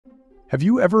Have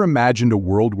you ever imagined a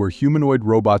world where humanoid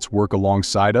robots work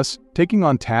alongside us, taking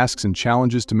on tasks and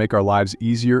challenges to make our lives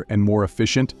easier and more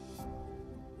efficient?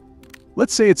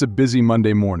 Let's say it's a busy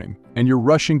Monday morning, and you're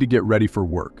rushing to get ready for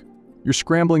work. You're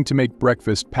scrambling to make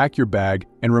breakfast, pack your bag,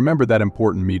 and remember that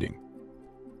important meeting.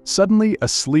 Suddenly, a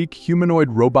sleek humanoid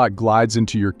robot glides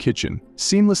into your kitchen,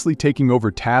 seamlessly taking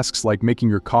over tasks like making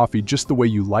your coffee just the way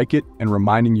you like it and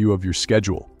reminding you of your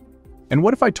schedule. And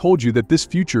what if I told you that this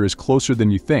future is closer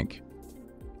than you think?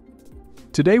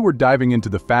 Today we're diving into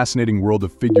the fascinating world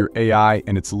of Figure AI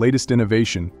and its latest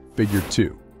innovation, Figure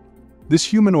 2. This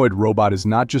humanoid robot is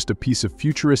not just a piece of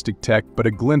futuristic tech, but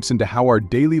a glimpse into how our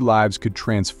daily lives could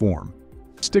transform.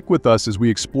 Stick with us as we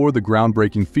explore the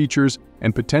groundbreaking features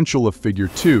and potential of Figure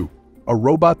 2, a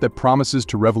robot that promises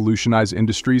to revolutionize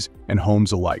industries and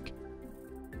homes alike.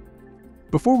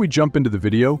 Before we jump into the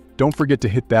video, don't forget to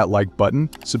hit that like button,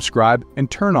 subscribe,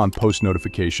 and turn on post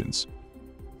notifications.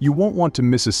 You won't want to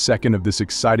miss a second of this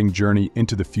exciting journey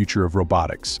into the future of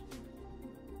robotics.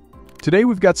 Today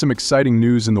we've got some exciting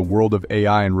news in the world of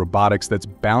AI and robotics that's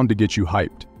bound to get you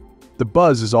hyped. The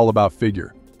buzz is all about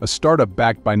Figure, a startup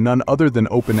backed by none other than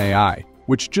OpenAI,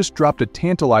 which just dropped a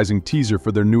tantalizing teaser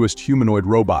for their newest humanoid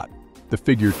robot, the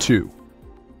Figure 2.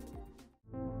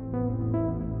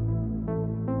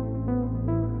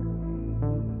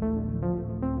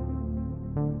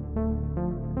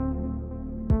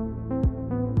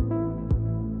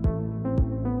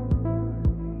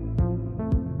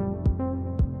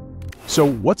 So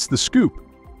what's the scoop?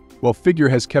 Well, Figure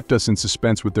has kept us in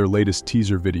suspense with their latest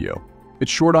teaser video.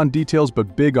 It's short on details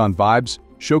but big on vibes,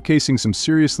 showcasing some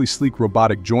seriously sleek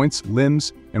robotic joints,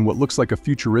 limbs, and what looks like a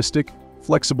futuristic,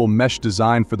 flexible mesh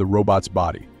design for the robot's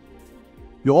body.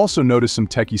 You'll also notice some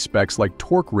techie specs like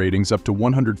torque ratings up to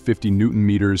 150 Newton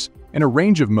meters and a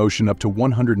range of motion up to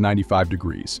 195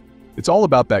 degrees. It's all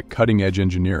about that cutting-edge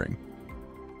engineering.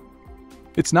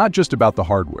 It's not just about the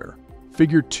hardware.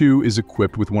 Figure 2 is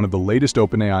equipped with one of the latest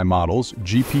OpenAI models,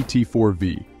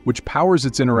 GPT-4v, which powers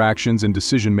its interactions and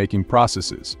decision-making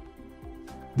processes.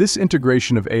 This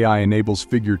integration of AI enables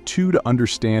Figure 2 to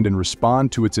understand and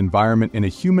respond to its environment in a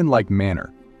human-like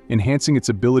manner, enhancing its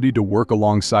ability to work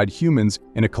alongside humans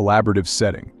in a collaborative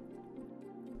setting.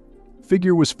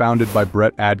 Figure was founded by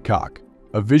Brett Adcock,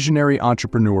 a visionary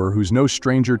entrepreneur who's no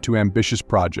stranger to ambitious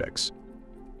projects.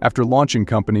 After launching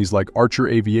companies like Archer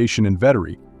Aviation and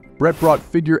Vettery, Brett brought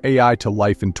Figure AI to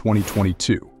life in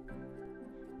 2022.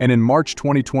 And in March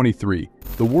 2023,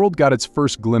 the world got its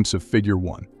first glimpse of Figure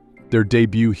 1, their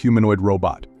debut humanoid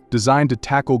robot, designed to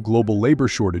tackle global labor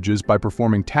shortages by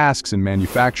performing tasks in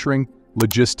manufacturing,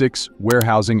 logistics,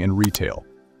 warehousing, and retail.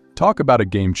 Talk about a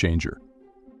game changer.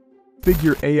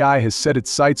 Figure AI has set its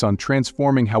sights on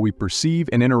transforming how we perceive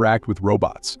and interact with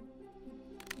robots.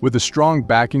 With a strong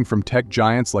backing from tech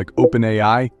giants like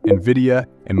OpenAI, NVidia,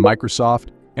 and Microsoft,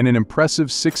 and an impressive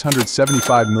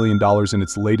 $675 million in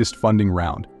its latest funding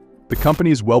round, the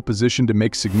company is well-positioned to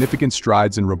make significant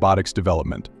strides in robotics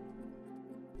development.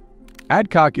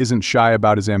 Adcock isn't shy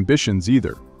about his ambitions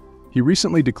either. He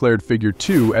recently declared Figure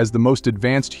 2 as the most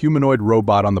advanced humanoid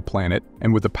robot on the planet,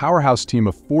 and with a powerhouse team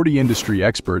of 40 industry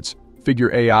experts,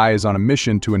 Figure AI is on a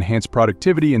mission to enhance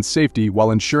productivity and safety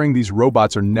while ensuring these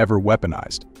robots are never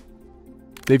weaponized.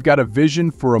 They've got a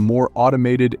vision for a more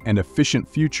automated and efficient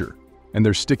future, and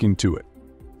they're sticking to it.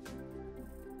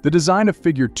 The design of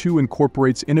Figure 2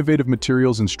 incorporates innovative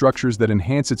materials and structures that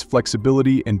enhance its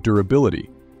flexibility and durability.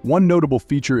 One notable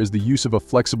feature is the use of a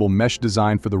flexible mesh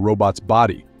design for the robot's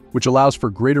body, which allows for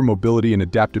greater mobility and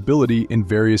adaptability in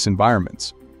various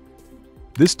environments.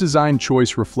 This design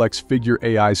choice reflects Figure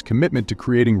AI's commitment to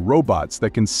creating robots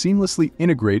that can seamlessly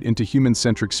integrate into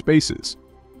human-centric spaces.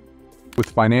 With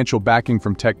financial backing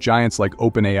from tech giants like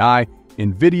OpenAI,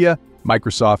 NVidia,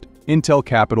 Microsoft, Intel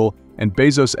Capital, and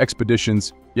Bezos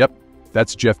Expeditions, yep,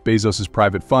 that's Jeff Bezos'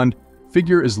 private fund,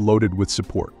 Figure is loaded with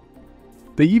support.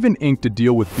 They even inked a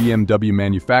deal with BMW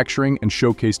Manufacturing and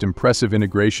showcased impressive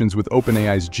integrations with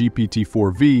OpenAI's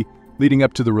GPT-4v, leading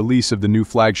up to the release of the new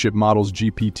flagship models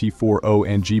GPT-4o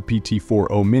and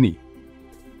GPT-4o Mini.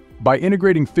 By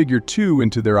integrating Figure 2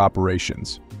 into their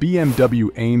operations, BMW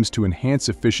aims to enhance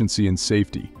efficiency and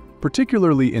safety,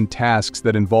 particularly in tasks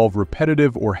that involve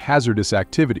repetitive or hazardous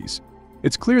activities.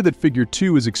 It's clear that Figure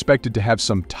 2 is expected to have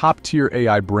some top-tier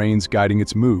AI brains guiding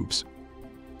its moves.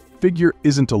 Figure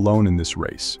isn't alone in this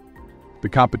race. The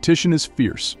competition is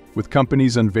fierce, with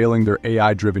companies unveiling their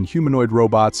AI-driven humanoid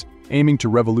robots, aiming to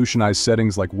revolutionize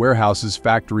settings like warehouses,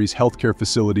 factories, healthcare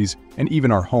facilities, and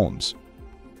even our homes.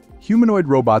 Humanoid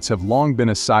robots have long been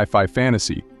a sci-fi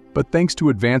fantasy, but thanks to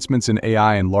advancements in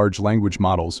AI and large language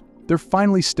models, they're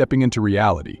finally stepping into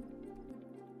reality.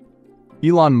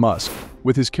 Elon Musk,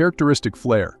 with his characteristic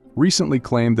flair, recently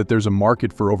claimed that there's a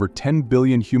market for over 10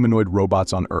 billion humanoid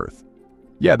robots on Earth.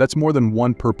 Yeah, that's more than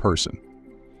one per person.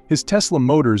 His Tesla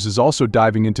Motors is also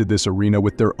diving into this arena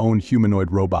with their own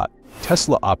humanoid robot,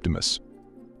 Tesla Optimus.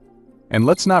 And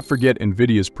let's not forget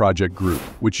NVidia's Project Group,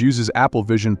 which uses Apple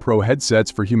Vision Pro headsets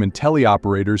for human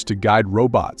teleoperators to guide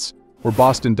robots, or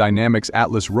Boston Dynamics'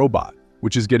 Atlas robot,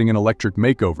 which is getting an electric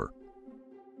makeover.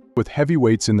 With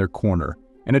heavyweights in their corner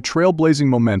and a trailblazing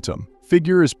momentum,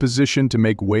 Figure is positioned to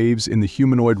make waves in the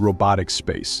humanoid robotics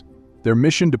space. Their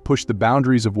mission to push the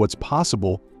boundaries of what's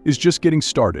possible is just getting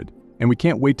started, and we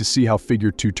can't wait to see how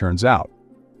Figure 2 turns out.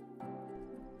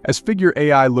 As Figure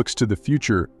AI looks to the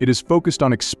future, it is focused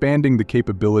on expanding the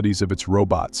capabilities of its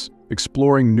robots,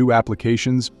 exploring new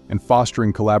applications, and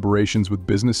fostering collaborations with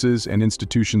businesses and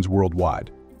institutions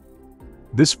worldwide.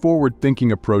 This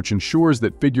forward-thinking approach ensures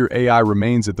that Figure AI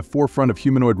remains at the forefront of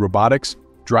humanoid robotics,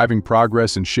 driving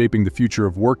progress and shaping the future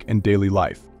of work and daily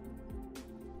life.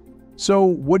 So,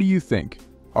 what do you think?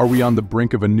 Are we on the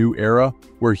brink of a new era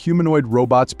where humanoid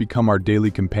robots become our daily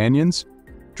companions?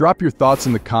 Drop your thoughts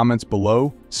in the comments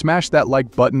below, smash that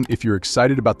like button if you're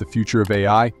excited about the future of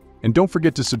AI, and don't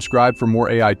forget to subscribe for more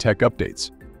AI tech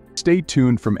updates. Stay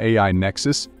tuned from AI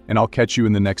Nexus, and I'll catch you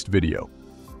in the next video.